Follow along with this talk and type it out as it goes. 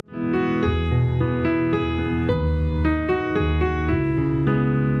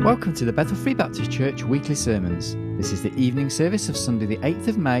Welcome to the Bethel Free Baptist Church weekly sermons. This is the evening service of Sunday the 8th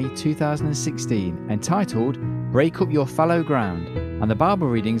of May 2016, entitled Break Up Your Fallow Ground, and the Bible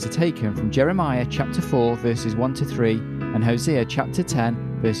readings are taken from Jeremiah chapter 4 verses 1 to 3 and Hosea chapter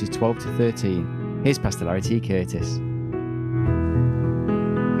 10 verses 12 to 13. Here's Pastor Larry T. Curtis.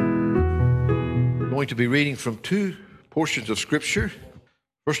 We're going to be reading from two portions of Scripture.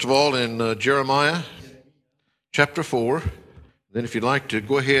 First of all, in Jeremiah chapter 4. Then if you'd like to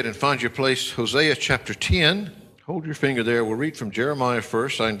go ahead and find your place, Hosea chapter 10. Hold your finger there. We'll read from Jeremiah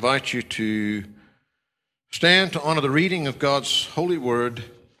first. I invite you to stand to honor the reading of God's holy word.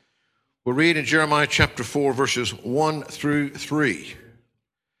 We'll read in Jeremiah chapter 4, verses 1 through 3.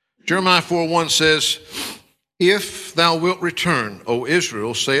 Jeremiah 4:1 says, If thou wilt return, O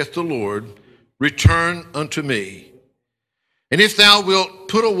Israel, saith the Lord, return unto me. And if thou wilt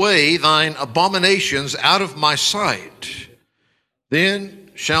put away thine abominations out of my sight, then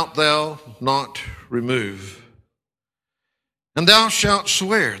shalt thou not remove. And thou shalt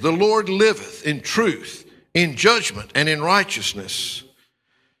swear, the Lord liveth in truth, in judgment, and in righteousness.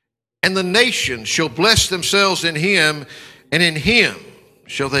 And the nations shall bless themselves in him, and in him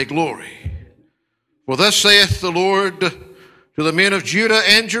shall they glory. For thus saith the Lord to the men of Judah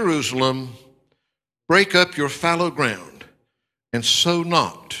and Jerusalem, break up your fallow ground, and sow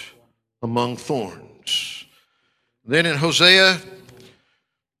not among thorns. Then in Hosea,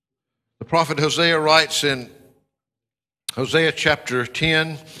 the prophet Hosea writes in Hosea chapter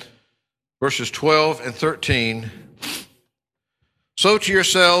 10, verses 12 and 13, sow to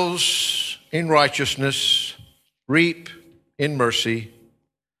yourselves in righteousness, reap in mercy,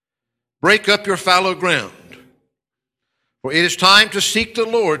 break up your fallow ground. For it is time to seek the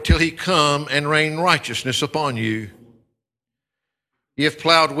Lord till he come and rain righteousness upon you. Ye have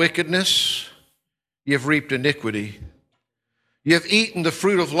plowed wickedness, ye have reaped iniquity. Ye have eaten the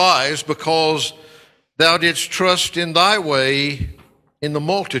fruit of lies, because thou didst trust in thy way in the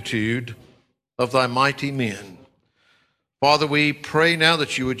multitude of thy mighty men. Father, we pray now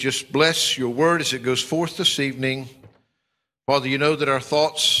that you would just bless your word as it goes forth this evening. Father, you know that our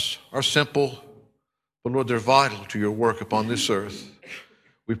thoughts are simple, but Lord, they're vital to your work upon this earth.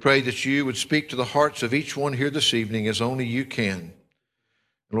 We pray that you would speak to the hearts of each one here this evening as only you can.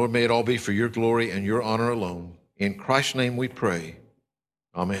 And Lord, may it all be for your glory and your honor alone. In Christ's name we pray.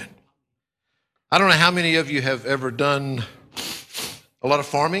 Amen. I don't know how many of you have ever done a lot of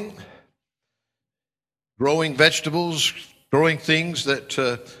farming, growing vegetables, growing things that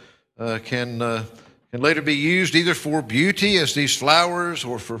can later be used either for beauty as these flowers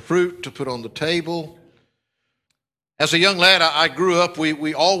or for fruit to put on the table. As a young lad, I grew up,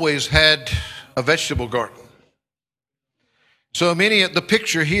 we always had a vegetable garden. So the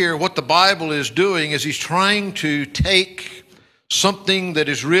picture here, what the Bible is doing is he's trying to take something that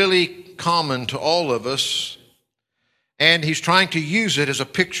is really common to all of us, and he's trying to use it as a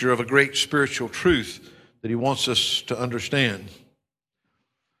picture of a great spiritual truth that he wants us to understand.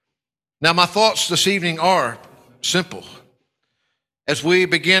 Now, my thoughts this evening are simple. As we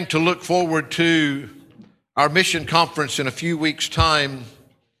begin to look forward to our mission conference in a few weeks' time,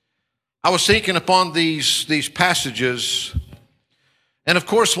 I was thinking upon these passages. And of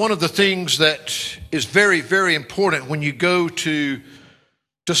course, one of the things that is very, very important when you go to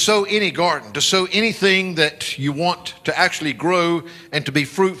sow any garden, to sow anything that you want to actually grow and to be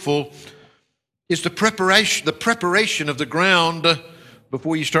fruitful, is the preparation of the ground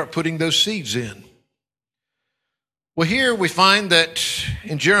before you start putting those seeds in. Well, here we find that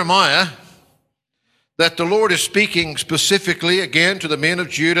in Jeremiah, that the Lord is speaking specifically again to the men of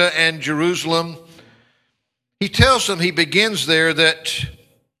Judah and Jerusalem. He tells them, he begins there, that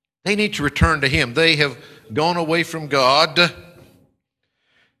they need to return to him. They have gone away from God.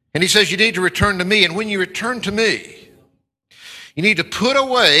 And he says, you need to return to me. And when you return to me, you need to put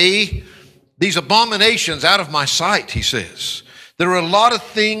away these abominations out of my sight, he says. There are a lot of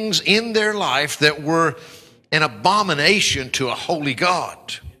things in their life that were an abomination to a holy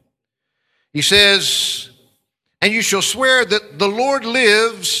God. He says, and you shall swear that the Lord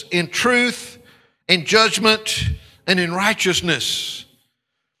lives in truth, in judgment, and in righteousness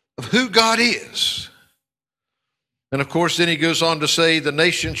of who God is. And of course, then he goes on to say, the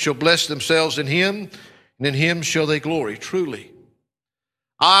nations shall bless themselves in him, and in him shall they glory. Truly,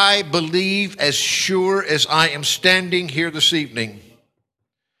 I believe, as sure as I am standing here this evening,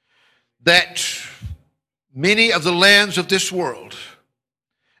 that many of the lands of this world,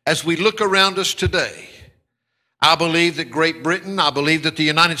 as we look around us today, I believe that Great Britain, I believe that the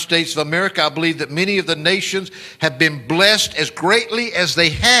United States of America, I believe that many of the nations have been blessed as greatly as they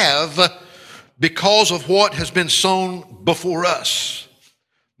have because of what has been sown before us.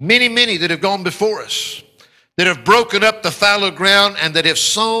 many that have gone before us, that have broken up the fallow ground and that have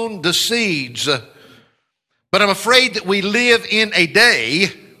sown the seeds. But I'm afraid that we live in a day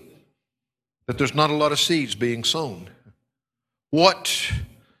that there's not a lot of seeds being sown. What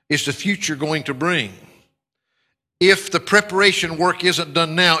is the future going to bring? If the preparation work isn't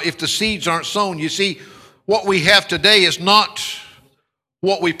done now, if the seeds aren't sown, you see, what we have today is not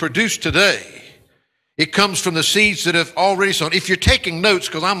what we produce today. It comes from the seeds that have already sown. If you're taking notes,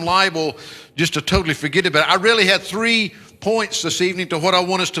 because I'm liable just to totally forget about it, I really had 3 points this evening to what I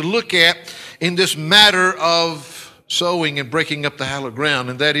want us to look at in this matter of sowing and breaking up the hallowed ground.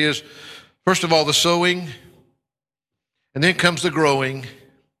 And that is, first of all, the sowing, and then comes the growing,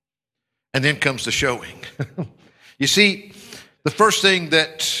 and then comes the showing. You see, the first thing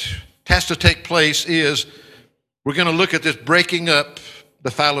that has to take place is we're going to look at this breaking up the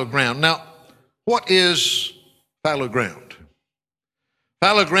fallow ground. Now, what is fallow ground?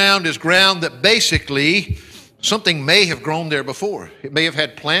 Fallow ground is ground that basically something may have grown there before. It may have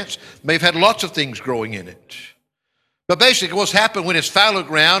had plants, may have had lots of things growing in it. But basically what's happened when it's fallow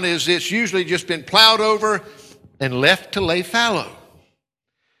ground is it's usually just been plowed over and left to lay fallow.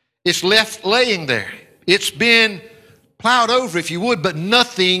 It's left laying there. It's been plowed over, if you would, but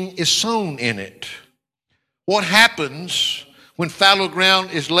nothing is sown in it. What happens when fallow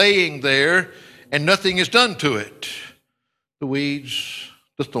ground is laying there and nothing is done to it? The weeds,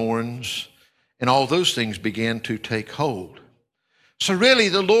 the thorns, and all those things begin to take hold. So really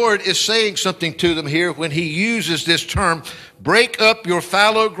the Lord is saying something to them here when he uses this term, break up your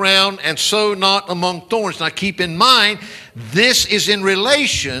fallow ground and sow not among thorns. Now keep in mind, this is in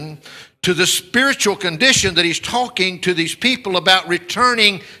relation to the spiritual condition that he's talking to these people about,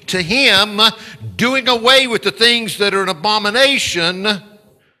 returning to him, doing away with the things that are an abomination, and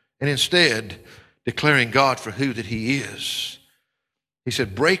instead declaring God for who that he is. He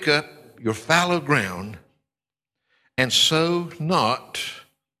said, break up your fallow ground and sow not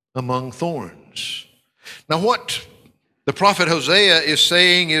among thorns. Now what the prophet Hosea is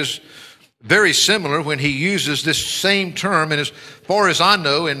saying is very similar when he uses this same term, and as far as I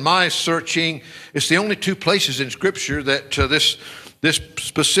know in my searching, it's the only 2 places in Scripture that this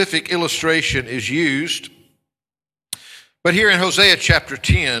specific illustration is used. But here in Hosea chapter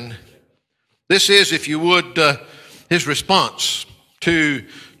 10, this is, if you would, his response to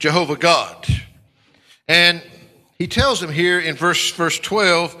Jehovah God. And he tells them here in verse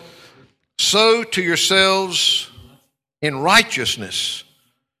 12, sow to yourselves in righteousness,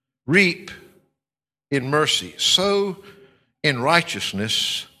 reap in mercy. Sow in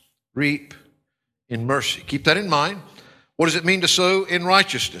righteousness, reap in mercy. Keep that in mind. What does it mean to sow in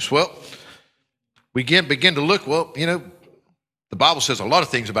righteousness? Well, we begin to look, the Bible says a lot of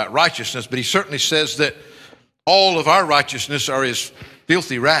things about righteousness, but he certainly says that all of our righteousness are as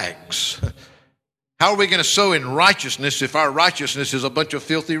filthy rags. How are we going to sow in righteousness if our righteousness is a bunch of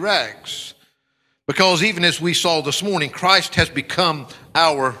filthy rags? Because even as we saw this morning, Christ has become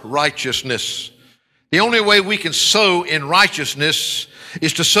our righteousness. The only way we can sow in righteousness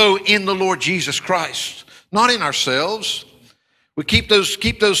is to sow in the Lord Jesus Christ, not in ourselves. We keep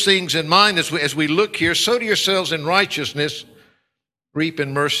those things in mind as we look here. Sow to yourselves in righteousness, reap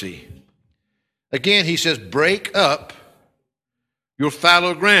in mercy. Again, he says, break up your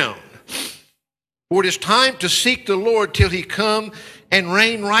fallow ground. For it is time to seek the Lord till he come and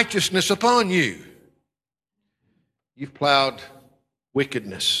rain righteousness upon you. You've plowed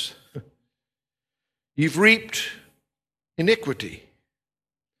wickedness. You've reaped iniquity.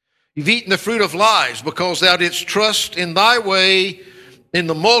 You've eaten the fruit of lies because thou didst trust in thy way in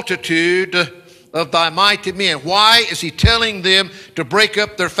the multitude of thy mighty men. Why is he telling them to break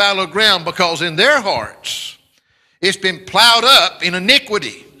up their fallow ground? Because in their hearts it's been plowed up in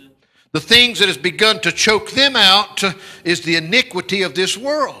iniquity. The things that has begun to choke them out is the iniquity of this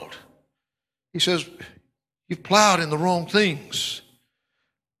world. He says, you've plowed in the wrong things.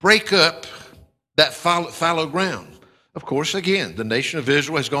 Break up that fallow ground. Of course, again, the nation of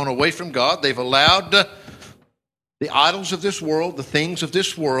Israel has gone away from God. They've allowed the idols of this world, the things of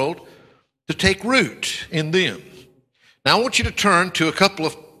this world, to take root in them. Now, I want you to turn to a couple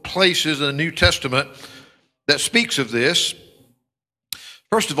of places in the New Testament that speaks of this.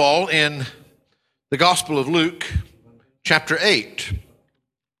 First of all, in the Gospel of Luke, chapter 8.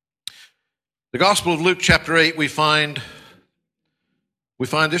 The Gospel of Luke, chapter 8, we find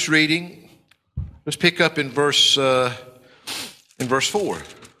this reading. Let's pick up in verse 4.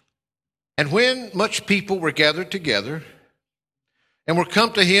 And when much people were gathered together and were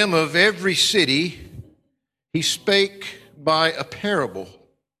come to him of every city, he spake by a parable.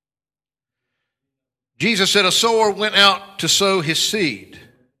 Jesus said, a sower went out to sow his seed.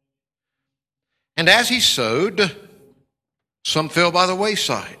 And as he sowed, some fell by the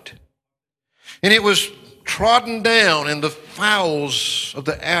wayside, and it was trodden down, and the fowls of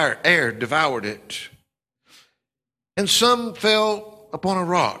the air devoured it. And some fell upon a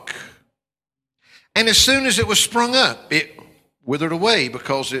rock, and as soon as it was sprung up, it withered away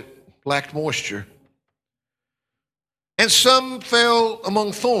because it lacked moisture. And some fell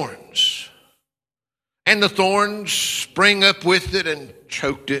among thorns, and the thorns sprang up with it and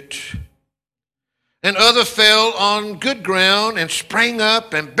choked it. And other fell on good ground and sprang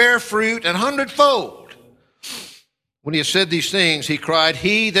up and bare fruit an hundredfold. When he had said these things, he cried,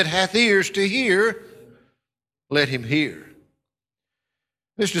 "He that hath ears to hear, let him hear."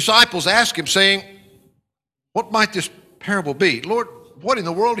 His disciples asked him, saying, "What might this parable be?" "Lord, what in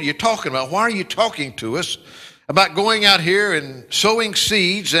the world are you talking about? Why are you talking to us about going out here and sowing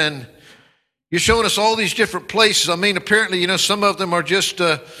seeds, and you're showing us all these different places?" I mean, apparently, some of them are just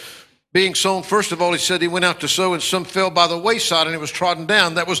being sown. First of all, he said he went out to sow, and some fell by the wayside, and it was trodden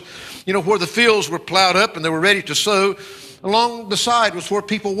down. That was, where the fields were plowed up and they were ready to sow. Along the side was where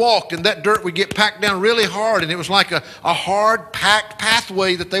people walked, and that dirt would get packed down really hard, and it was like a hard, packed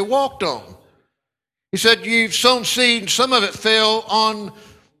pathway that they walked on. He said, "You've sown seed, and some of it fell on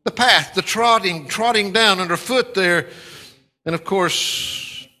the path, the trotting down underfoot there." And of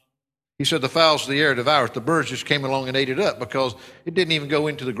course, he said the fowls of the air devoured it. The birds just came along and ate it up because it didn't even go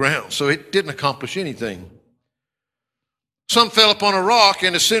into the ground. So it didn't accomplish anything. Some fell upon a rock,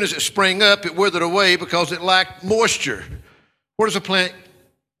 and as soon as it sprang up, it withered away because it lacked moisture. Where does a plant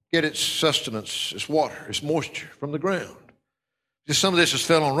get its sustenance, its water, its moisture? From the ground. Just some of this has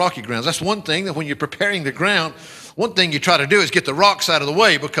fell on rocky grounds. That's one thing, that when you're preparing the ground, one thing you try to do is get the rocks out of the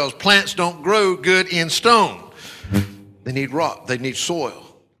way, because plants don't grow good in stone. They need rock. They need soil.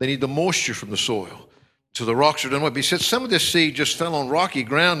 They need the moisture from the soil. So the rocks are done away. But he said some of this seed just fell on rocky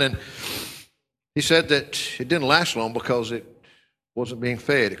ground, and he said that it didn't last long because it wasn't being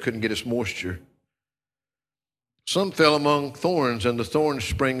fed. It couldn't get its moisture. Some fell among thorns, and the thorns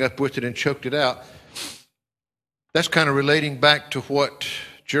sprang up with it and choked it out. That's kind of relating back to what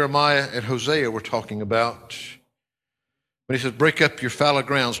Jeremiah and Hosea were talking about. When he says, "Break up your fallow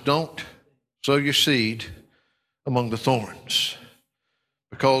grounds, don't sow your seed among the thorns."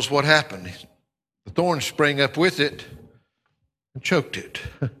 Because what happened? The thorns sprang up with it and choked it.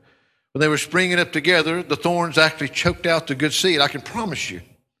 When they were springing up together, the thorns actually choked out the good seed. I can promise you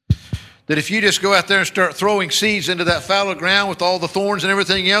that if you just go out there and start throwing seeds into that fallow ground with all the thorns and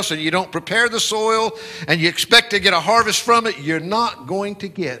everything else, and you don't prepare the soil and you expect to get a harvest from it, you're not going to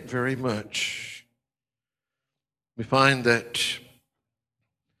get very much. We find that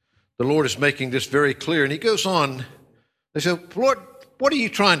the Lord is making this very clear. And he goes on. They say, "Lord, what are you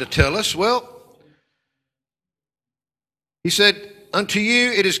trying to tell us?" Well, he said, "Unto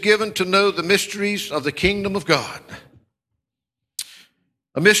you it is given to know the mysteries of the kingdom of God."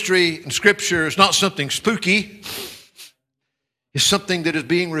 A mystery in Scripture is not something spooky. It's something that is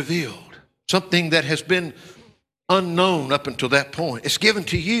being revealed, something that has been unknown up until that point. It's given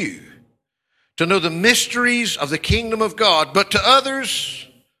to you to know the mysteries of the kingdom of God, but to others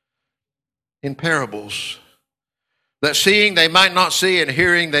in parables, that seeing they might not see, and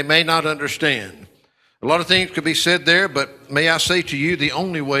hearing they may not understand. A lot of things could be said there, but may I say to you, the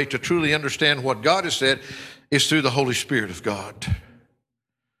only way to truly understand what God has said is through the Holy Spirit of God.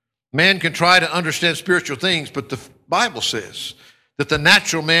 Man can try to understand spiritual things, but the Bible says that the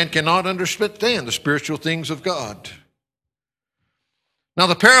natural man cannot understand the spiritual things of God. Now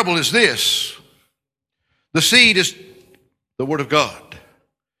the parable is this. The seed is the Word of God.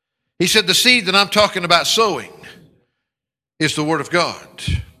 He said the seed that I'm talking about sowing is the Word of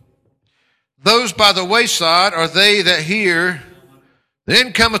God. Those by the wayside are they that hear.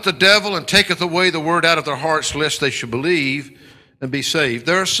 Then cometh the devil and taketh away the word out of their hearts, lest they should believe and be saved.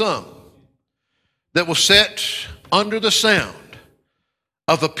 There are some that will sit under the sound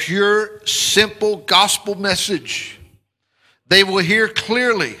of a pure, simple gospel message. They will hear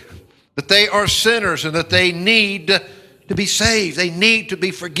clearly that they are sinners and that they need to be saved. They need to be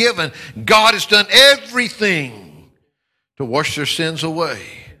forgiven. God has done everything to wash their sins away.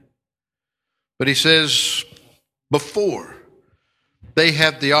 But he says, before they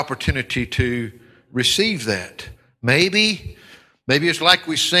have the opportunity to receive that, maybe it's like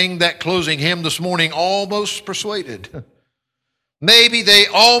we sing that closing hymn this morning, "Almost Persuaded." Maybe they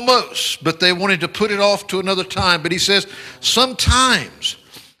almost, but they wanted to put it off to another time. But he says, sometimes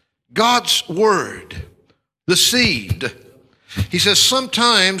God's word, the seed, he says,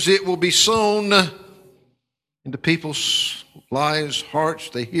 sometimes it will be sown into people's lives, hearts.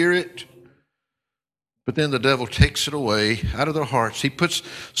 They hear it, But then the devil takes it away out of their hearts. He puts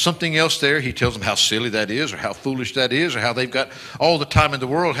something else there. He tells them how silly that is, or how foolish that is, or how they've got all the time in the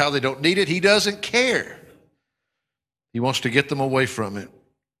world, how they don't need it. He doesn't care. He wants to get them away from it.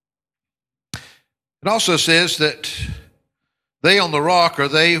 It also says that they on the rock are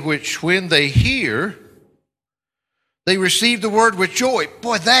they which, when they hear, they receive the word with joy.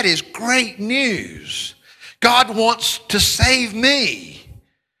 Boy, that is great news. God wants to save me.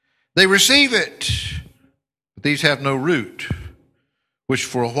 They receive it. But these have no root, which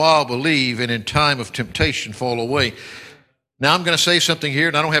for a while believe and in time of temptation fall away. Now I'm going to say something here,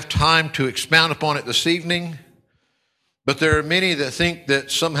 and I don't have time to expound upon it this evening. But there are many that think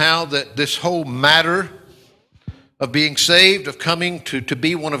that somehow that this whole matter of being saved, of coming to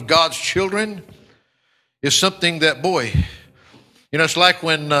be one of God's children, is something that, boy, it's like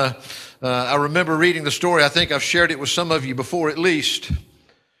when I remember reading the story. I think I've shared it with some of you before at least,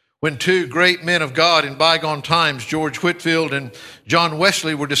 when two great men of God in bygone times, George Whitefield and John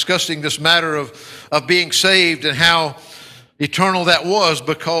Wesley, were discussing this matter of being saved and how eternal that was,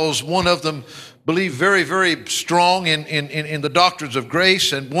 because one of them believed very, very strong in the doctrines of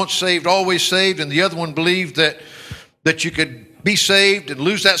grace and once saved, always saved, and the other one believed that you could be saved and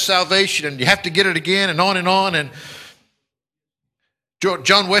lose that salvation and you have to get it again, and on and on. And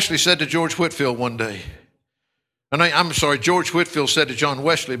John Wesley said to George Whitefield one day, George Whitefield said to John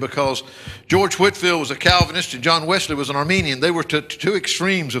Wesley, because George Whitefield was a Calvinist and John Wesley was an Arminian. They were two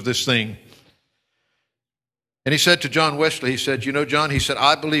extremes of this thing. And he said to John Wesley, he said, John, he said,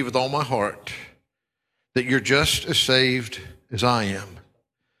 I believe with all my heart that you're just as saved as I am.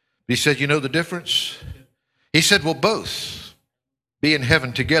 But he said, you know the difference? He said, we'll both be in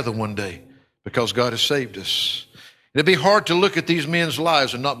heaven together one day because God has saved us. It'd be hard to look at these men's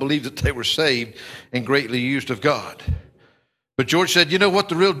lives and not believe that they were saved and greatly used of God. But George said, you know what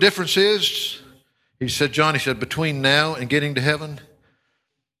the real difference is? He said, John, he said, between now and getting to heaven,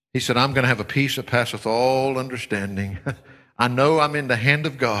 he said, I'm going to have a peace that passeth all understanding. I know I'm in the hand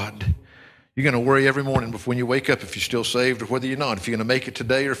of God. You're going to worry every morning when you wake up if you're still saved or whether you're not, if you're going to make it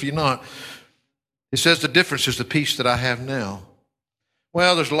today or if you're not. He says the difference is the peace that I have now.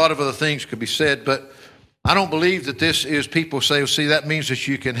 Well, there's a lot of other things could be said, but I don't believe that this is people say, well, see, that means that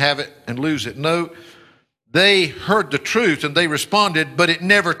you can have it and lose it. No, they heard the truth and they responded, but it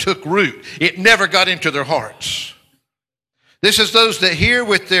never took root. It never got into their hearts. This is those that hear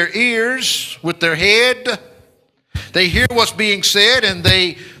with their ears, with their head. They hear what's being said and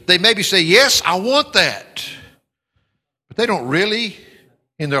they maybe say, yes, I want that. But they don't really,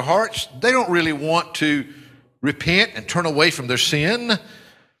 in their hearts, they don't really want to repent and turn away from their sin.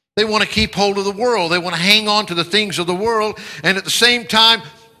 They want to keep hold of the world. They want to hang on to the things of the world and at the same time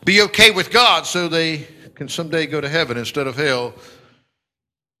be okay with God so they can someday go to heaven instead of hell.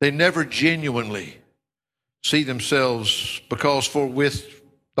 They never genuinely see themselves, because for with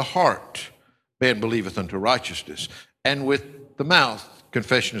the heart man believeth unto righteousness, and with the mouth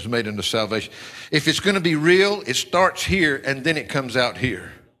confession is made unto salvation. If it's going to be real, it starts here and then it comes out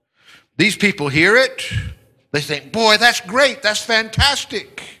here. These people hear it. They think, boy, that's great. That's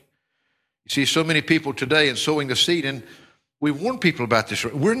fantastic. You see so many people today in sowing the seed, and we warn people about this.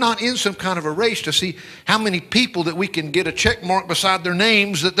 We're not in some kind of a race to see how many people that we can get a check mark beside their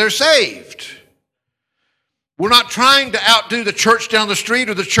names that they're saved. We're not trying to outdo the church down the street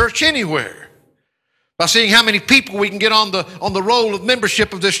or the church anywhere by seeing how many people we can get on the roll of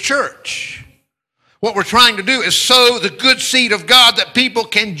membership of this church. What we're trying to do is sow the good seed of God that people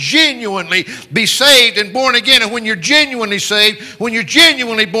can genuinely be saved and born again. And when you're genuinely saved, when you're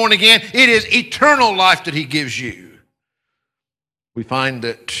genuinely born again, it is eternal life that He gives you. We find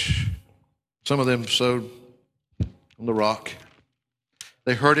that some of them sowed on the rock.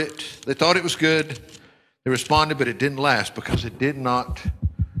 They heard it. They thought it was good. They responded, but it didn't last because it did not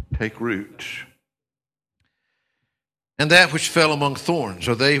take root. And that which fell among thorns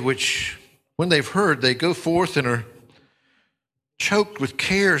are they which, when they've heard, they go forth and are choked with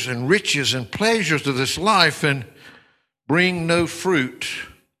cares and riches and pleasures of this life and bring no fruit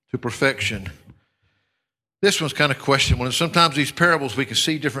to perfection. This one's kind of questionable, and sometimes these parables we can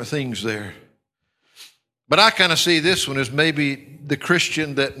see different things there. But I kind of see this one as maybe the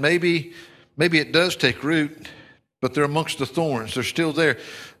Christian that maybe it does take root, but they're amongst the thorns. They're still there.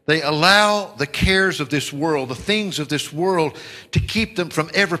 They allow the cares of this world, the things of this world, to keep them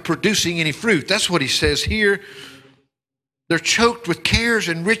from ever producing any fruit. That's what he says here. They're choked with cares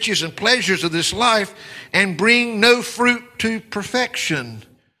and riches and pleasures of this life and bring no fruit to perfection.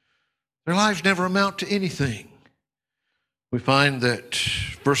 Their lives never amount to anything. We find that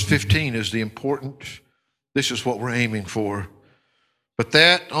verse 15 is the important, this is what we're aiming for. But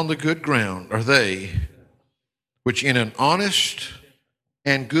that on the good ground are they which in an honest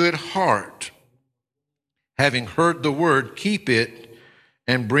and good heart, having heard the word, keep it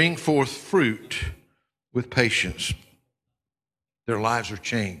and bring forth fruit with patience. Their lives are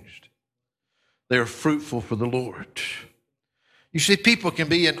changed. They are fruitful for the Lord. You see, people can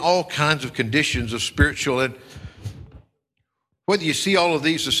be in all kinds of conditions of spiritual, and whether you see all of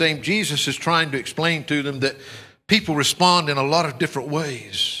these the same, Jesus is trying to explain to them that people respond in a lot of different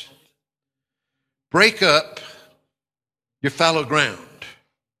ways. Break up your fallow ground.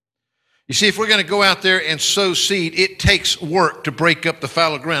 You see, if we're going to go out there and sow seed, it takes work to break up the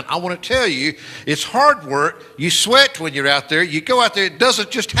fallow ground. I want to tell you, it's hard work. You sweat when you're out there. You go out there, it doesn't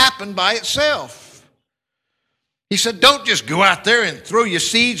just happen by itself. He said, don't just go out there and throw your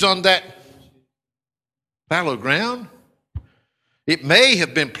seeds on that fallow ground. It may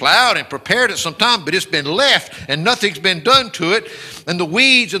have been plowed and prepared at some time, but it's been left and nothing's been done to it. And the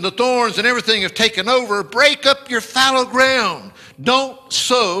weeds and the thorns and everything have taken over. Break up your fallow ground. Don't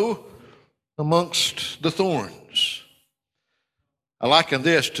sow amongst the thorns. I liken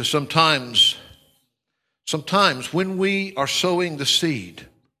this to sometimes when we are sowing the seed,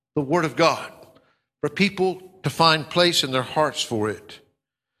 the Word of God, for people to find place in their hearts for it.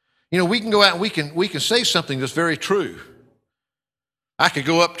 You know, we can go out and we can say something that's very true. I could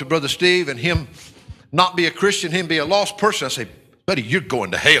go up to Brother Steve and him not be a Christian, him be a lost person. I say, buddy, you're going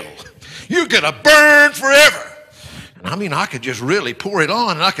to hell. You're going to burn forever. And I mean, I could just really pour it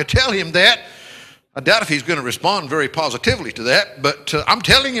on and I could tell him that. I doubt if he's going to respond very positively to that, but I'm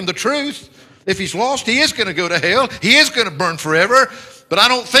telling him the truth. If he's lost, he is going to go to hell. He is going to burn forever. But I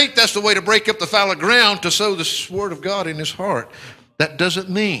don't think that's the way to break up the fallow ground, to sow the Word of God in his heart. That doesn't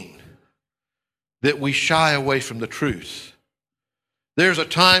mean that we shy away from the truth. There's a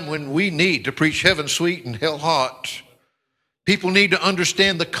time when we need to preach heaven sweet and hell hot. People need to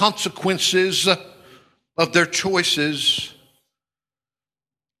understand the consequences of their choices.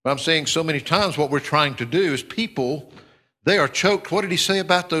 But I'm saying so many times what we're trying to do is people, they are choked. What did he say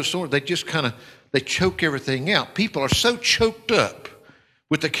about those thorns? They just they choke everything out. People are so choked up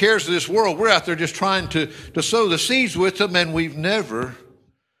with the cares of this world. We're out there just trying to sow the seeds with them, and we've never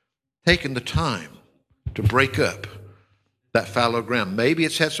taken the time to break up that fallow ground. Maybe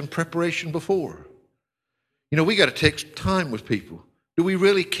it's had some preparation before. You know, we got to take time with people. Do we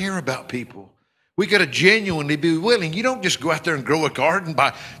really care about people? We got to genuinely be willing. You don't just go out there and grow a garden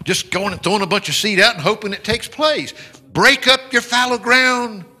by just going and throwing a bunch of seed out and hoping it takes place. Break up your fallow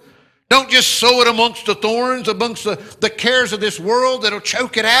ground. Don't just sow it amongst the thorns, amongst the cares of this world that'll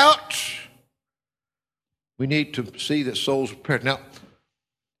choke it out. We need to see that souls are prepared. Now,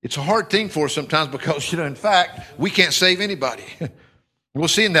 it's a hard thing for us sometimes because, in fact, we can't save anybody. We'll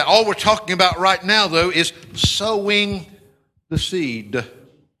see in that. All we're talking about right now, though, is sowing the seed.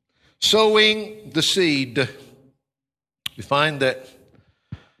 Sowing the seed. We find that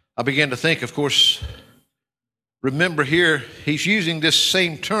I began to think, of course, remember here, he's using this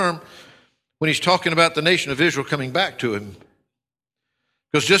same term when he's talking about the nation of Israel coming back to him.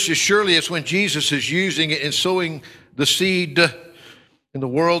 Because just as surely as when Jesus is using it in sowing the seed in the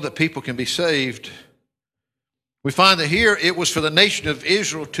world that people can be saved, we find that here it was for the nation of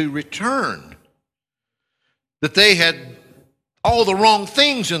Israel to return, that they had all the wrong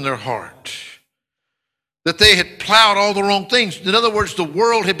things in their heart, that they had plowed all the wrong things. In other words, the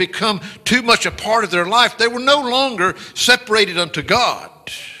world had become too much a part of their life. They were no longer separated unto God.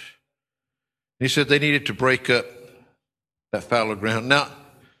 He said they needed to break up that fallow ground. Now,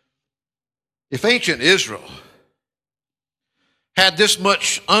 if ancient Israel had this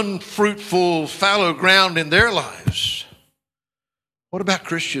much unfruitful fallow ground in their lives, what about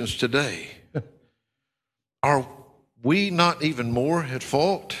Christians today? Are we not even more at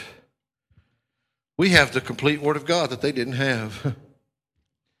fault? We have the complete Word of God that they didn't have.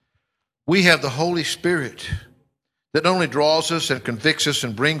 We have the Holy Spirit that not only draws us and convicts us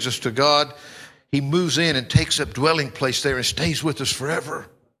and brings us to God, He moves in and takes up dwelling place there and stays with us forever.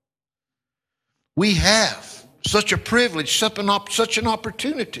 We have such a privilege, such an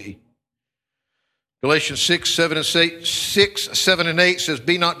opportunity. Galatians 6, 7, and 8 says,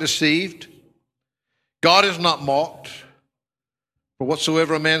 be not deceived. God is not mocked. For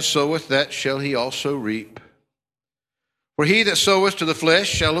whatsoever a man soweth, that shall he also reap. For he that soweth to the flesh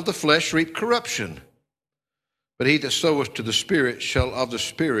shall of the flesh reap corruption. But he that soweth to the Spirit shall of the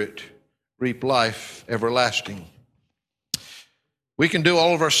Spirit reap life everlasting. We can do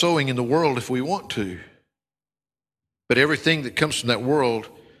all of our sowing in the world if we want to. But everything that comes from that world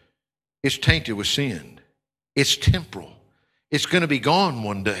is tainted with sin. It's temporal. It's going to be gone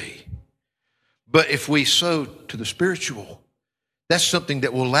one day. But if we sow to the spiritual, that's something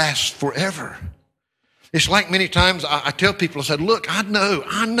that will last forever. It's like many times I tell people, I said, look, I know.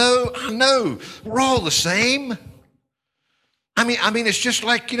 We're all the same. I mean, it's just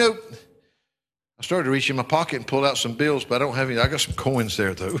like, I started to reach in my pocket and pull out some bills, but I don't have any. I got some coins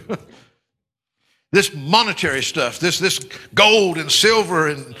there, though. This monetary stuff, this gold and silver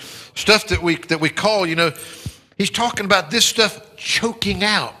and stuff that we call, he's talking about this stuff choking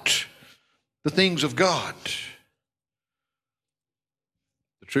out the things of God.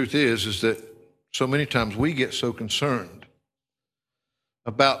 The truth is that so many times we get so concerned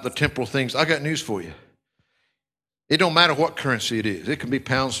about the temporal things. I got news for you. It don't matter what currency it is. It can be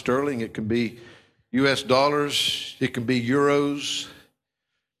pounds sterling. It can be U.S. dollars. It can be euros.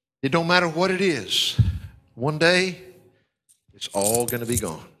 It don't matter what it is. One day, it's all going to be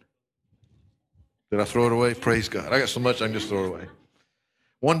gone. Did I throw it away? Praise God. I got so much I can just throw it away.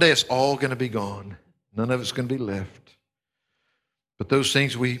 One day, it's all going to be gone. None of it's going to be left. But those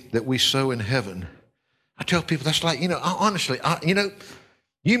things that we sow in heaven, I tell people that's like, honestly,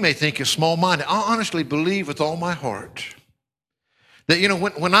 you may think it's small-minded. I honestly believe with all my heart that,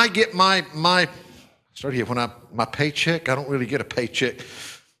 when I get my paycheck, I don't really get a paycheck.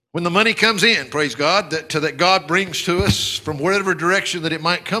 When the money comes in, praise God, that God brings to us from whatever direction that it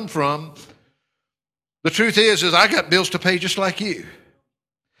might come from, the truth is I got bills to pay just like you.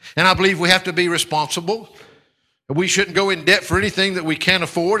 And I believe we have to be responsible. We shouldn't go in debt for anything that we can't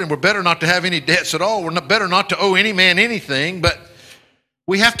afford, and we're better not to have any debts at all. We're better not to owe any man anything, but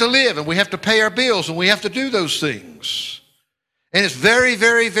we have to live, and we have to pay our bills, and we have to do those things. And it's very,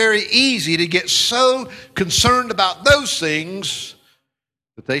 very, very easy to get so concerned about those things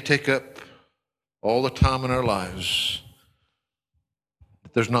that they take up all the time in our lives.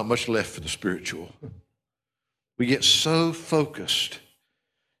 There's not much left for the spiritual. We get so focused.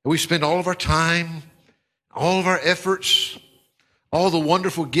 We spend all of our time, all of our efforts, all the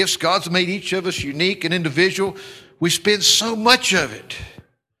wonderful gifts. God's made each of us unique and individual. We spend so much of it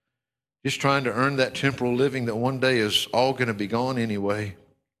just trying to earn that temporal living that one day is all going to be gone anyway.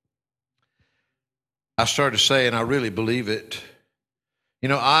 I started to say, and I really believe it,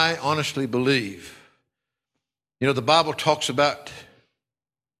 I honestly believe, the Bible talks about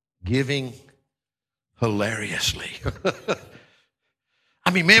giving hilariously. I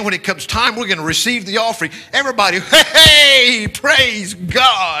mean, man, when it comes time, we're going to receive the offering. Everybody, hey, praise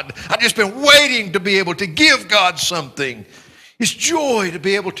God. I've just been waiting to be able to give God something. It's joy to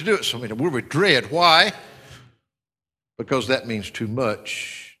be able to do it. So we're with dread. Why? Because that means too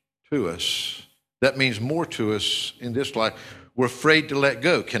much to us. That means more to us in this life. We're afraid to let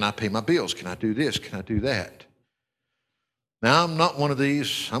go. Can I pay my bills? Can I do this? Can I do that? Now, I'm not one of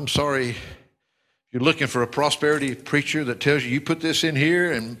these. I'm sorry. You're looking for a prosperity preacher that tells you put this in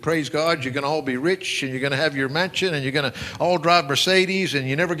here and praise God, you're going to all be rich and you're going to have your mansion and you're going to all drive Mercedes and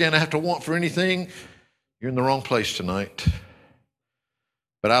you're never going to have to want for anything. You're in the wrong place tonight.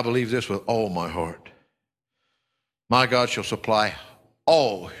 But I believe this with all my heart. My God shall supply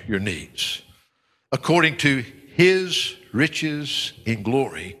all your needs according to his riches in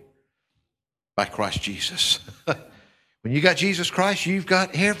glory by Christ Jesus. When you got Jesus Christ, you've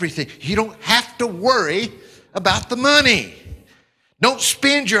got everything. You don't have to worry about the money. Don't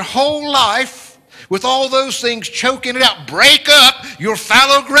spend your whole life with all those things choking it out. Break up your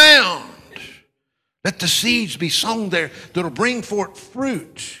fallow ground. Let the seeds be sown there that'll bring forth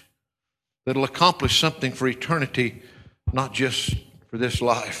fruit, that'll accomplish something for eternity, not just for this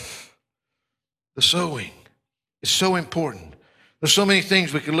life. The sowing is so important. There's so many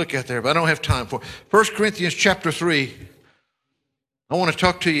things we could look at there, but I don't have time for it. 1 Corinthians chapter 3. I want to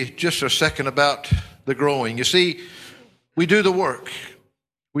talk to you just a second about the growing. You see, we do the work.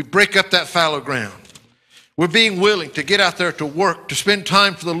 We break up that fallow ground. We're being willing to get out there to work, to spend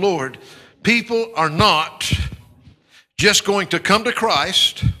time for the Lord. People are not just going to come to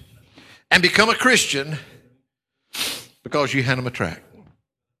Christ and become a Christian because you hand them a tract.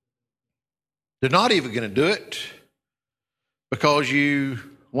 They're not even going to do it because you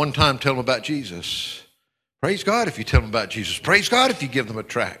one time tell them about Jesus. Praise God if you tell them about Jesus. Praise God if you give them a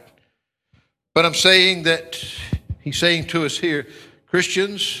tract. But I'm saying that he's saying to us here,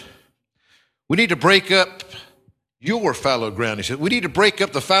 Christians, we need to break up your fallow ground. He said, we need to break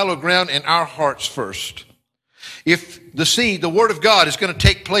up the fallow ground in our hearts first. If the seed, the Word of God, is going to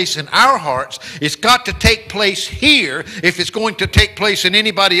take place in our hearts, it's got to take place here if it's going to take place in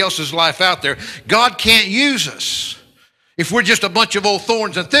anybody else's life out there. God can't use us if we're just a bunch of old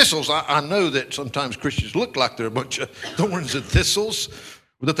thorns and thistles. I know that sometimes Christians look like they're a bunch of thorns and thistles,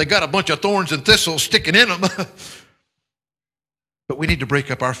 or that they got a bunch of thorns and thistles sticking in them. But we need to break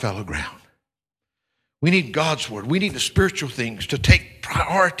up our fallow ground. We need God's Word. We need the spiritual things to take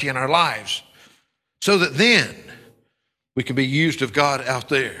priority in our lives. so that then we can be used of God out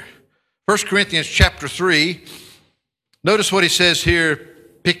there. 1 Corinthians chapter 3, notice what he says here,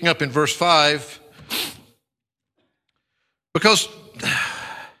 picking up in verse 5. Because,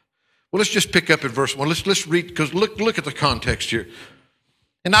 well, let's just pick up in verse 1. Let's read, because look at the context here.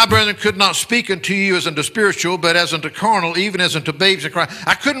 And I, brethren, could not speak unto you as unto spiritual, but as unto carnal, even as unto babes in Christ.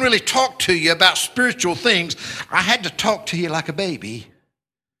 I couldn't really talk to you about spiritual things. I had to talk to you like a baby.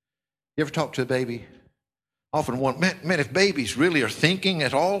 You ever talk to a baby? Often wonder, man, if babies really are thinking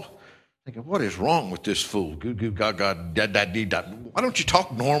at all, thinking, what is wrong with this fool? Goo, goo, gaga, da, da, dee, da. Why don't you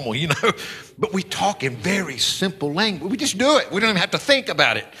talk normal, you know? But we talk in very simple language. We just do it. We don't even have to think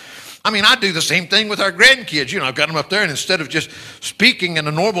about it. I mean, I do the same thing with our grandkids. You know, I've got them up there, and instead of just speaking in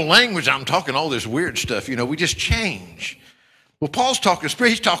a normal language, I'm talking all this weird stuff. You know, we just change. Well, Paul's talking spirit.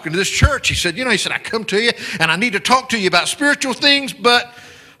 He's talking to this church. He said, I come to you, and I need to talk to you about spiritual things, but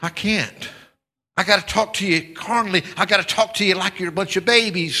I can't. I got to talk to you carnally. I got to talk to you like you're a bunch of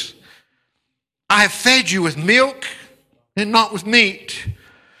babies. I have fed you with milk and not with meat.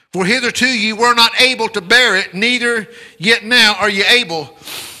 For hitherto you were not able to bear it, neither yet now are you able.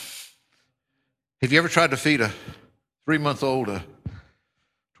 Have you ever tried to feed a 3-month-old a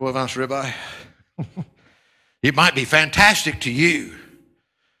 12-ounce ribeye? It might be fantastic to you,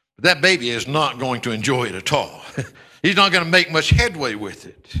 but that baby is not going to enjoy it at all. He's not going to make much headway with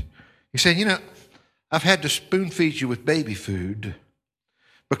it. He said, I've had to spoon feed you with baby food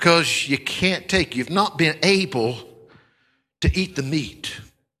because you've not been able to eat the meat,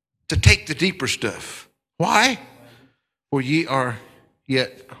 to take the deeper stuff. Why? For ye are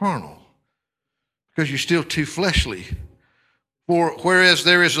yet carnal. Because you're still too fleshly. For whereas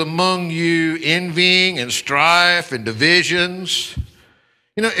there is among you envying and strife and divisions,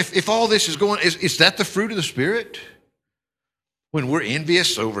 if all this is going, is that the fruit of the Spirit? When we're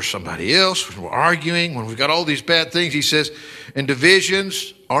envious over somebody else, when we're arguing, when we've got all these bad things, he says, and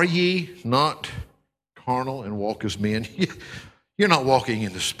divisions, are ye not carnal and walk as men? You're not walking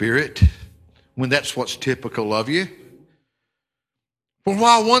in the Spirit when that's what's typical of you. For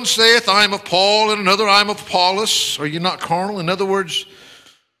while one saith, I am of Paul, and another, I am of Apollos, are you not carnal? In other words,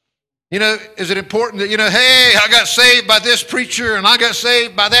 is it important that, hey, I got saved by this preacher, and I got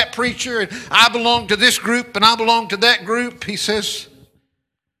saved by that preacher, and I belong to this group, and I belong to that group? He says,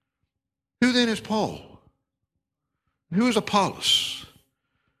 who then is Paul? Who is Apollos?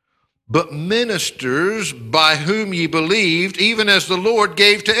 But ministers by whom ye believed, even as the Lord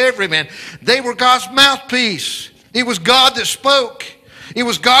gave to every man. They were God's mouthpiece. It was God that spoke. It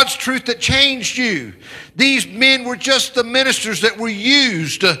was God's truth that changed you. These men were just the ministers that were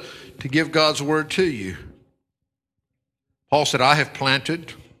used to give God's word to you. Paul said, I have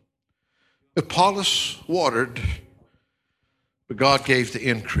planted, Apollos watered, but God gave the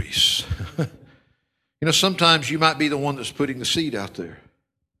increase. Sometimes you might be the one that's putting the seed out there.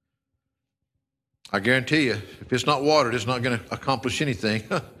 I guarantee you, if it's not watered, it's not going to accomplish anything.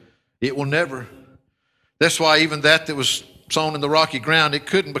 It will never. That's why even that was sown in the rocky ground, it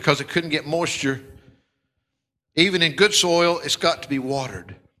couldn't, because it couldn't get moisture. Even in good soil, it's got to be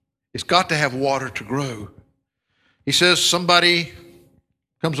watered. It's got to have water to grow. He says somebody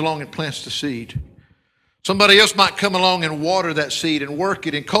comes along and plants the seed. Somebody else might come along and water that seed and work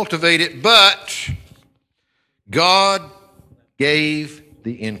it and cultivate it, but God gave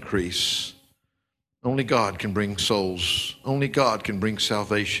the increase. Only God can bring souls. Only God can bring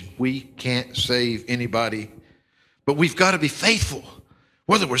salvation. We can't save anybody. But we've got to be faithful.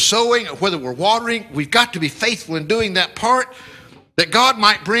 Whether we're sowing or whether we're watering, we've got to be faithful in doing that part that God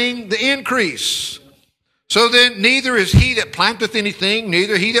might bring the increase. So then, neither is he that planteth anything,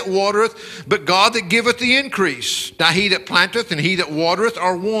 neither he that watereth, but God that giveth the increase. Now he that planteth and he that watereth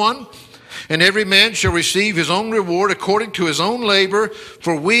are one, and every man shall receive his own reward according to his own labor.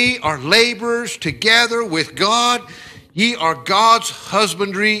 For we are laborers together with God. Ye are God's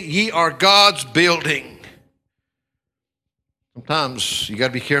husbandry, ye are God's building. Sometimes you got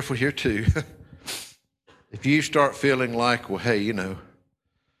to be careful here too. If you start feeling like, well, hey,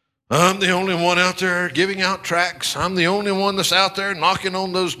 I'm the only one out there giving out tracts. I'm the only one that's out there knocking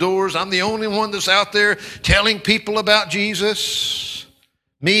on those doors. I'm the only one that's out there telling people about Jesus.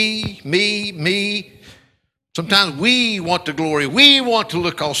 Me. Sometimes we want the glory. We want to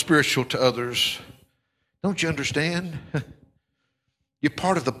look all spiritual to others. Don't you understand? You're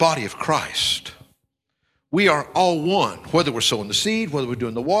part of the body of Christ. We are all one, whether we're sowing the seed, whether we're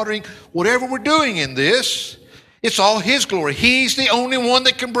doing the watering, whatever we're doing in this, it's all His glory. He's the only one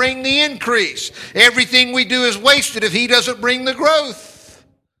that can bring the increase. Everything we do is wasted if He doesn't bring the growth.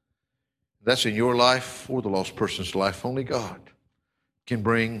 That's in your life or the lost person's life. Only God can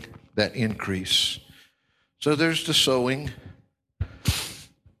bring that increase. So there's the sowing,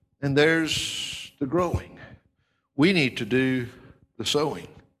 and there's the growing. We need to do the sowing.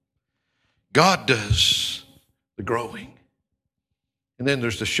 God does the growing. And then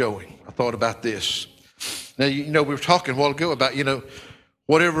there's the showing. I thought about this. Now, we were talking a while ago about,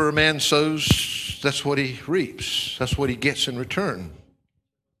 whatever a man sows, that's what he reaps. That's what he gets in return.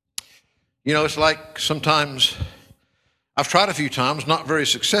 It's like sometimes, I've tried a few times, not very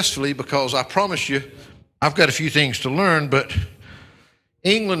successfully, because I promise you, I've got a few things to learn, but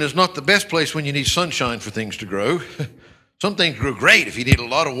England is not the best place when you need sunshine for things to grow. Some things grow great if you need a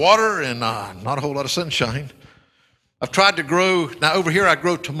lot of water and not a whole lot of sunshine. I've tried to grow, now over here I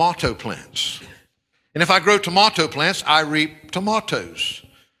grow tomato plants. And if I grow tomato plants, I reap tomatoes.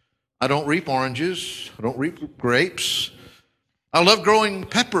 I don't reap oranges. I don't reap grapes. I love growing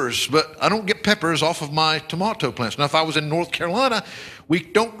peppers, but I don't get peppers off of my tomato plants. Now, if I was in North Carolina, we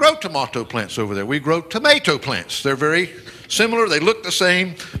don't grow tomato plants over there. We grow tomato plants. They're very similar. They look the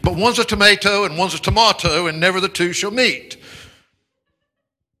same, but one's a tomato and one's a tomato, and never the two shall meet.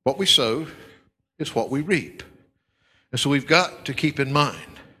 What we sow is what we reap. And so we've got to keep in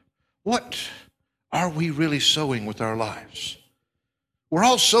mind, what are we really sowing with our lives? We're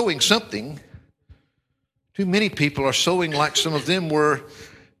all sowing something. Too many people are sowing like some of them were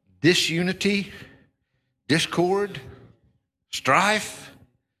disunity, discord, strife.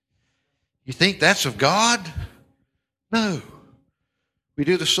 You think that's of God? No. We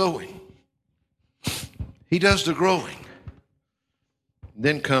do the sowing. He does the growing.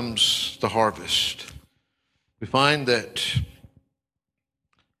 Then comes the harvest. We find that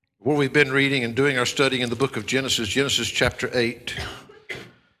where we've been reading and doing our study in the book of Genesis chapter 8,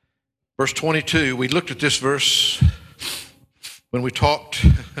 verse 22, we looked at this verse when we talked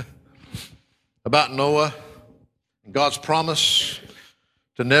about Noah and God's promise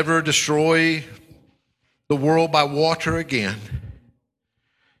to never destroy the world by water again.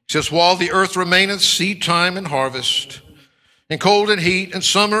 He says, while the earth remaineth, seed time and harvest, and cold and heat, and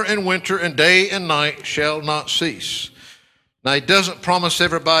summer and winter, and day and night shall not cease. Now, he doesn't promise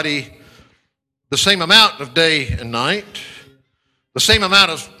everybody the same amount of day and night, the same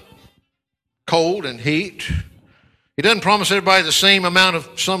amount of cold and heat. He doesn't promise everybody the same amount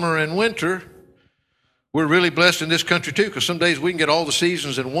of summer and winter. We're really blessed in this country too, because some days we can get all the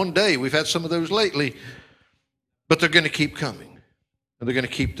seasons in one day. We've had some of those lately, but they're going to keep coming, and they're going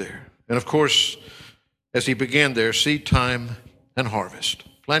to keep there. And of course, as he began there, seed time and harvest,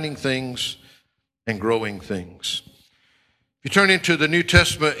 planting things and growing things. If you turn into the New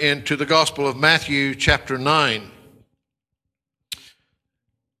Testament, into the Gospel of Matthew chapter 9,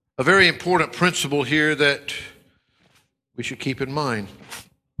 a very important principle here that we should keep in mind.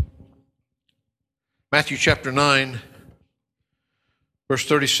 Matthew chapter 9, verse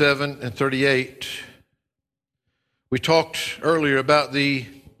 37 and 38. We talked earlier about the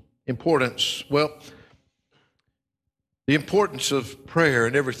importance, the importance of prayer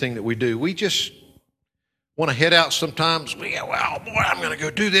in everything that we do. We just want to head out sometimes. I'm going to go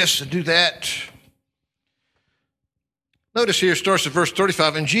do this and do that. Notice here, it starts at verse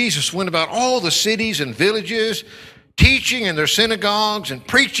 35. And Jesus went about all the cities and villages, teaching in their synagogues and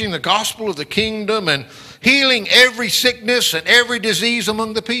preaching the gospel of the kingdom and healing every sickness and every disease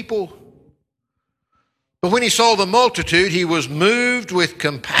among the people. But when he saw the multitude, he was moved with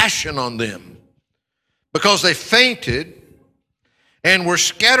compassion on them, because they fainted and were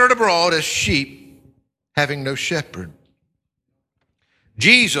scattered abroad as sheep having no shepherd.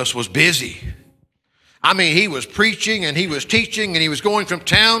 Jesus was busy. He was preaching and he was teaching and he was going from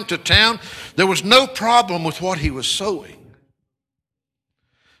town to town. There was no problem with what he was sowing.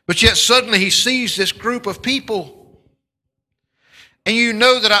 But yet suddenly he sees this group of people. And you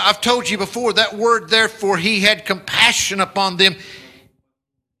know that I've told you before, that word, therefore, he had compassion upon them.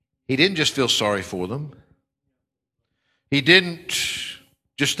 He didn't just feel sorry for them. He didn't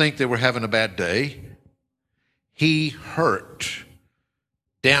just think they were having a bad day. He hurt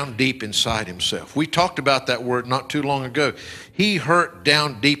down deep inside himself. We talked about that word not too long ago. He hurt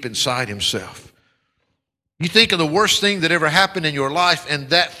down deep inside himself. You think of the worst thing that ever happened in your life, and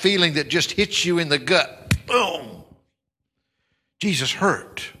that feeling that just hits you in the gut. Boom. Jesus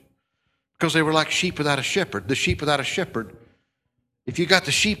hurt because they were like sheep without a shepherd. The sheep without a shepherd. If you got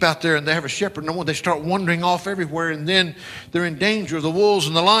the sheep out there and they have a shepherd, no one, they start wandering off everywhere, and then they're in danger of the wolves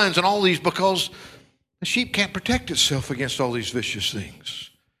and the lions and all these, because the sheep can't protect itself against all these vicious things.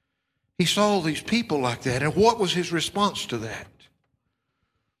 He saw these people like that, and what was his response to that?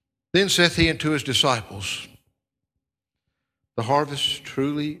 Then saith he unto his disciples, the harvest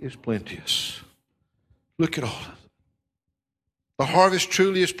truly is plenteous. Look at all of them. The harvest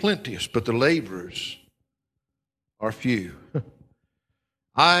truly is plenteous, but the laborers are few.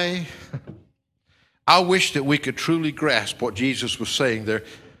 I wish that we could truly grasp what Jesus was saying there.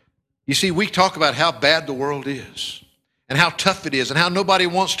 You see, we talk about how bad the world is and how tough it is and how nobody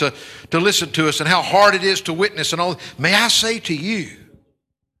wants to listen to us and how hard it is to witness and all. May I say to you,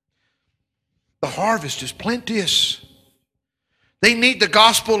 the harvest is plenteous. They need the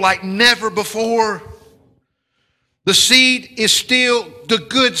gospel like never before. The seed is still the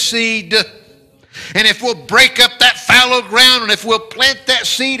good seed. And if we'll break up that fallow ground and if we'll plant that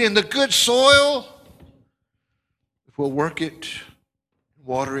seed in the good soil, if we'll work it,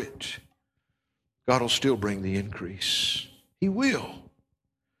 water it, God will still bring the increase. He will.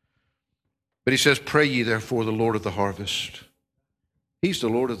 But he says, pray ye therefore the Lord of the harvest. He's the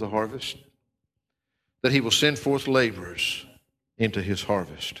Lord of the harvest, that he will send forth laborers into his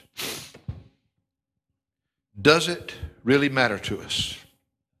harvest. Does it really matter to us?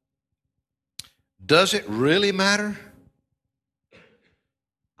 Does it really matter?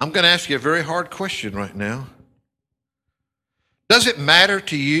 I'm going to ask you a very hard question right now. Does it matter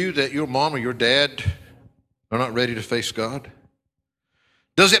to you that your mom or your dad are not ready to face God?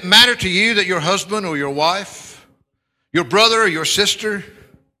 Does it matter to you that your husband or your wife, your brother or your sister?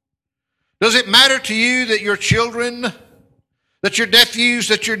 Does it matter to you that your children, that your nephews,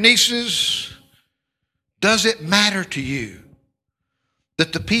 that your nieces? Does it matter to you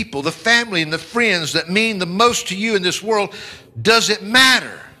that the people, the family, and the friends that mean the most to you in this world, does it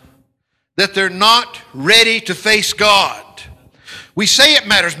matter that they're not ready to face God? We say it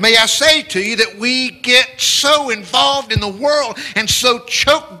matters. May I say to you that we get so involved in the world and so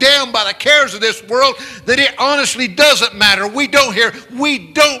choked down by the cares of this world that it honestly doesn't matter. We don't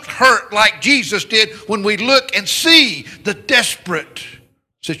hurt like Jesus did when we look and see the desperate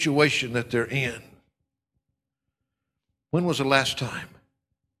situation that they're in. When was the last time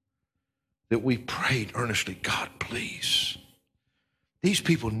that we prayed earnestly, God, please, these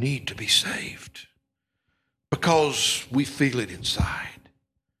people need to be saved? Because we feel it inside.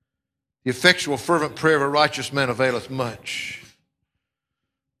 The effectual, fervent prayer of a righteous man availeth much.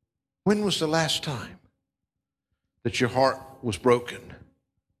 When was the last time that your heart was broken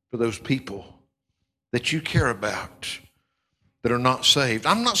for those people that you care about that are not saved?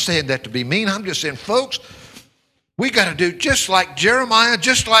 I'm not saying that to be mean. I'm just saying, folks, we got to do just like Jeremiah,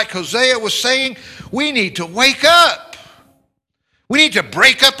 just like Hosea was saying. We need to wake up. We need to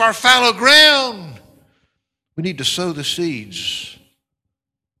break up our fallow ground. We need to sow the seeds,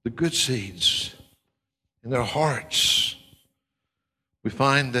 the good seeds, in their hearts. We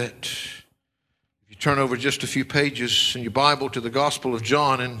find that if you turn over just a few pages in your Bible to the Gospel of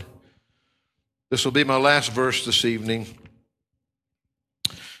John, and this will be my last verse this evening.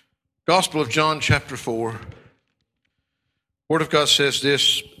 Gospel of John, chapter 4. Word of God says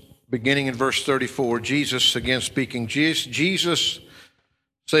this, beginning in verse 34. Jesus, again speaking, Jesus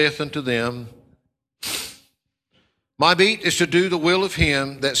saith unto them, my meat is to do the will of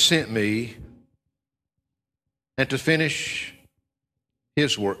him that sent me and to finish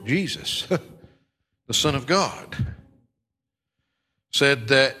his work. Jesus, the Son of God, said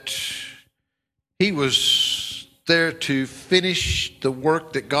that he was there to finish the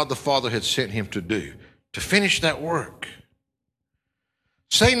work that God the Father had sent him to do, to finish that work.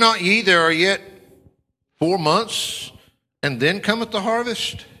 Say not ye, there are yet 4 months, and then cometh the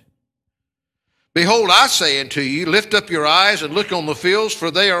harvest? Behold, I say unto you, lift up your eyes and look on the fields, for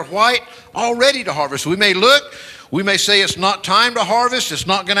they are white, already to harvest. We may look, we may say it's not time to harvest, it's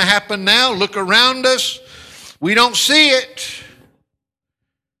not going to happen now. Look around us, we don't see it.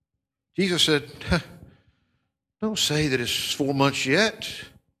 Jesus said, don't say that it's 4 months yet.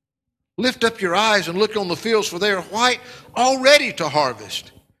 Lift up your eyes and look on the fields, for they are white, already to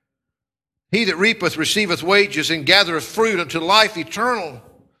harvest. He that reapeth receiveth wages and gathereth fruit unto life eternal,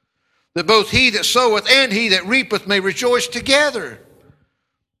 that both he that soweth and he that reapeth may rejoice together.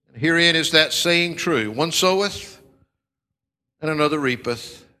 And herein is that saying true. One soweth, and another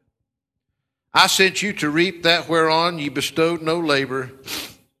reapeth. I sent you to reap that whereon ye bestowed no labor.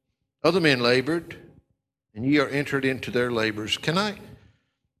 Other men labored, and ye are entered into their labors. Can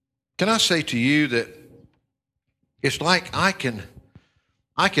I say to you that it's like I can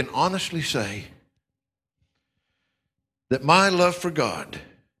honestly say that my love for God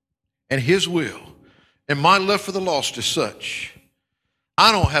and his will and my love for the lost is such,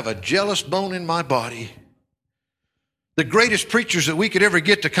 I don't have a jealous bone in my body. The greatest preachers that we could ever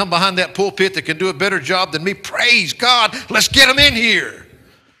get to come behind that pulpit that can do a better job than me, praise God, let's get them in here.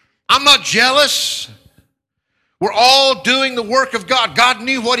 I'm not jealous. We're all doing the work of God. God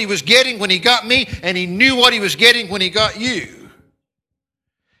knew what he was getting when he got me, and he knew what he was getting when he got you.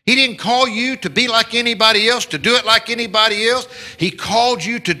 He didn't call you to be like anybody else, to do it like anybody else. He called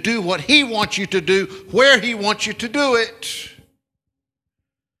you to do what He wants you to do, where He wants you to do it.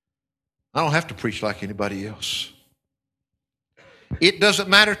 I don't have to preach like anybody else. It doesn't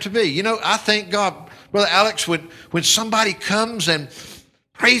matter to me. You know, I thank God, Brother Alex, when somebody comes and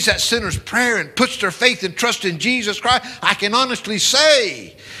prays that sinner's prayer and puts their faith and trust in Jesus Christ, I can honestly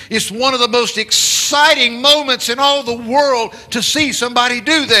say it's one of the most exciting moments in all the world to see somebody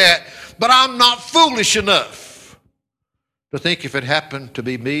do that. But I'm not foolish enough to think if it happened to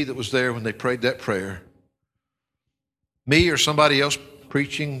be me that was there when they prayed that prayer, me or somebody else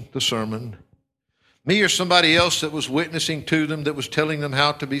preaching the sermon, me or somebody else that was witnessing to them, that was telling them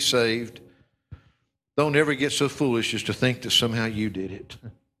how to be saved, don't ever get so foolish as to think that somehow you did it.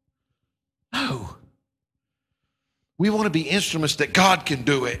 No. We want to be instruments that God can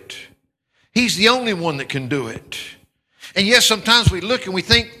do it. He's the only one that can do it. And yes, sometimes we look and we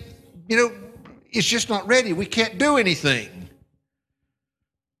think, you know, it's just not ready. We can't do anything.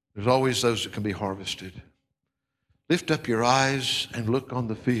 There's always those that can be harvested. Lift up your eyes and look on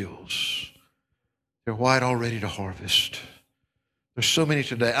the fields. They're white already to harvest. There's so many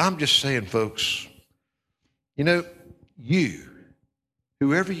today. I'm just saying, folks, you know, you,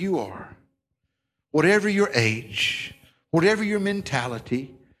 whoever you are, whatever your age, whatever your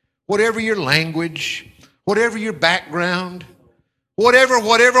mentality, whatever your language, whatever your background, whatever,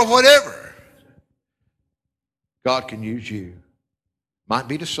 God can use you. Might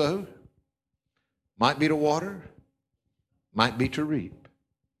be to sow, might be to water, might be to reap.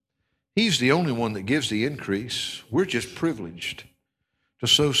 He's the only one that gives the increase. We're just privileged to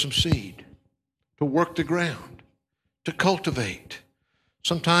sow some seed, to work the ground, to cultivate,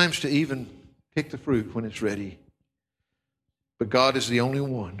 sometimes to even pick the fruit when it's ready. But God is the only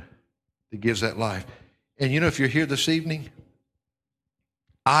one that gives that life. And you know, if you're here this evening,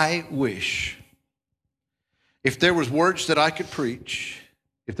 I wish if there was words that I could preach,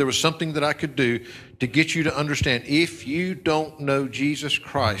 if there was something that I could do to get you to understand, if you don't know Jesus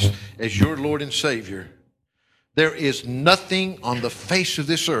Christ as your Lord and Savior, there is nothing on the face of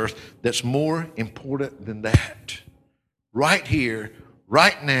this earth that's more important than that. Right here,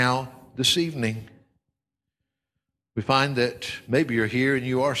 right now, this evening, we find that maybe you're here and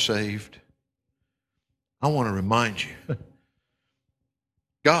you are saved. I want to remind you,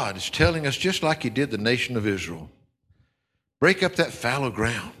 God is telling us, just like He did the nation of Israel, break up that fallow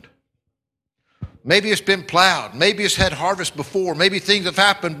ground. Maybe it's been plowed. Maybe it's had harvest before. Maybe things have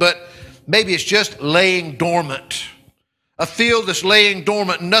happened, but maybe it's just laying dormant. A field that's laying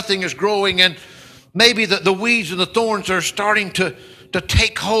dormant, nothing is growing, and maybe the weeds and the thorns are starting to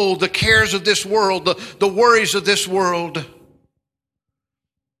take hold, the cares of this world, the worries of this world.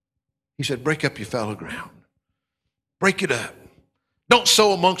 He said, break up your fallow ground. Break it up. Don't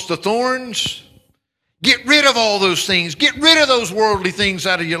sow amongst the thorns. Get rid of all those things. Get rid of those worldly things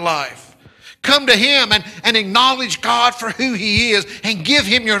out of your life. Come to Him and acknowledge God for who He is and give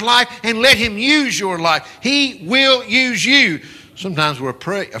Him your life and let Him use your life. He will use you. Sometimes we're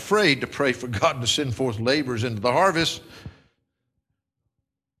afraid to pray for God to send forth laborers into the harvest,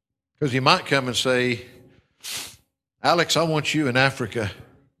 because He might come and say, Alex, I want you in Africa.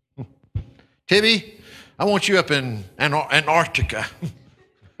 Tibby, I want you up in Antarctica.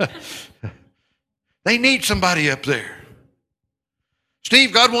 They need somebody up there.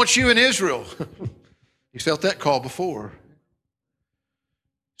 Steve, God wants you in Israel. You felt that call before.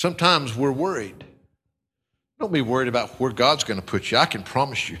 Sometimes we're worried. Don't be worried about where God's going to put you. I can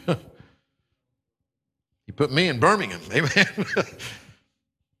promise you. He put me in Birmingham. Amen.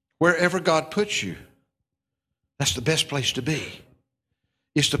 Wherever God puts you, that's the best place to be.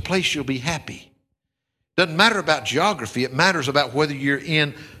 It's the place you'll be happy. Doesn't matter about geography. It matters about whether you're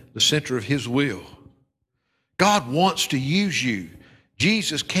in the center of His will. God wants to use you.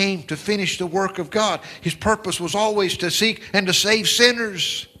 Jesus came to finish the work of God. His purpose was always to seek and to save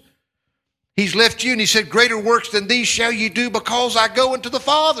sinners. He's left you and He said, greater works than these shall you do, because I go unto the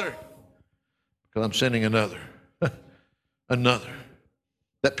Father. Because I'm sending another. Another.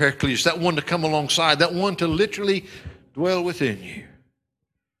 That Paracletus, that one to come alongside, that one to literally dwell within you.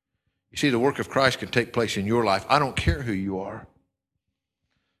 You see, the work of Christ can take place in your life. I don't care who you are.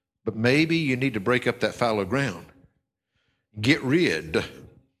 But maybe you need to break up that fallow ground. Get rid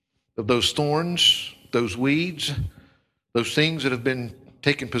of those thorns, those weeds, those things that have been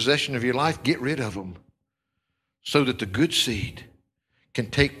taking possession of your life. Get rid of them so that the good seed can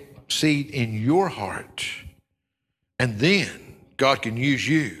take seed in your heart. And then God can use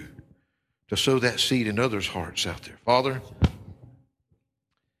you to sow that seed in others' hearts out there. Father,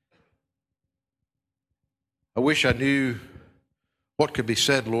 I wish I knew what could be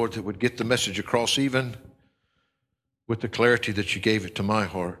said, Lord, that would get the message across even with the clarity that you gave it to my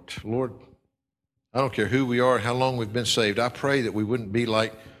heart. Lord, I don't care who we are, how long we've been saved. I pray that we wouldn't be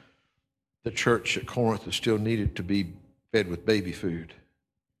like the church at Corinth that still needed to be fed with baby food.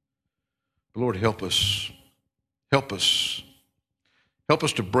 Lord, help us. Help us. Help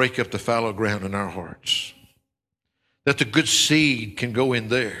us to break up the fallow ground in our hearts, that the good seed can go in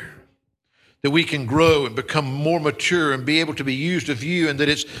there, that we can grow and become more mature and be able to be used of you, and that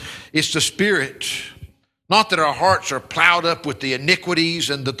it's the Spirit, not that our hearts are plowed up with the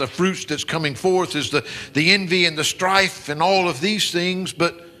iniquities and that the fruits that's coming forth is the envy and the strife and all of these things,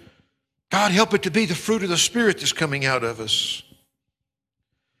 but God, help it to be the fruit of the Spirit that's coming out of us.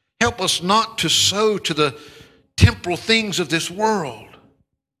 Help us not to sow to the temporal things of this world,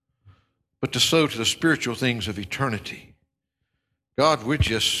 but to sow to the spiritual things of eternity. God, we're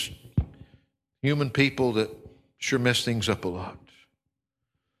just human people that sure mess things up a lot.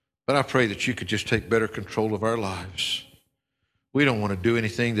 But I pray that you could just take better control of our lives. We don't want to do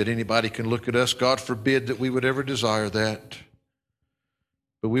anything that anybody can look at us. God forbid that we would ever desire that.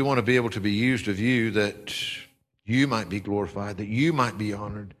 But we want to be able to be used of you, that you might be glorified, that you might be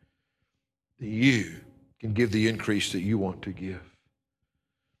honored, that you can give the increase that you want to give.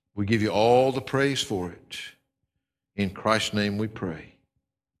 We give you all the praise for it. In Christ's name we pray.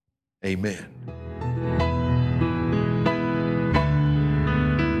 Amen.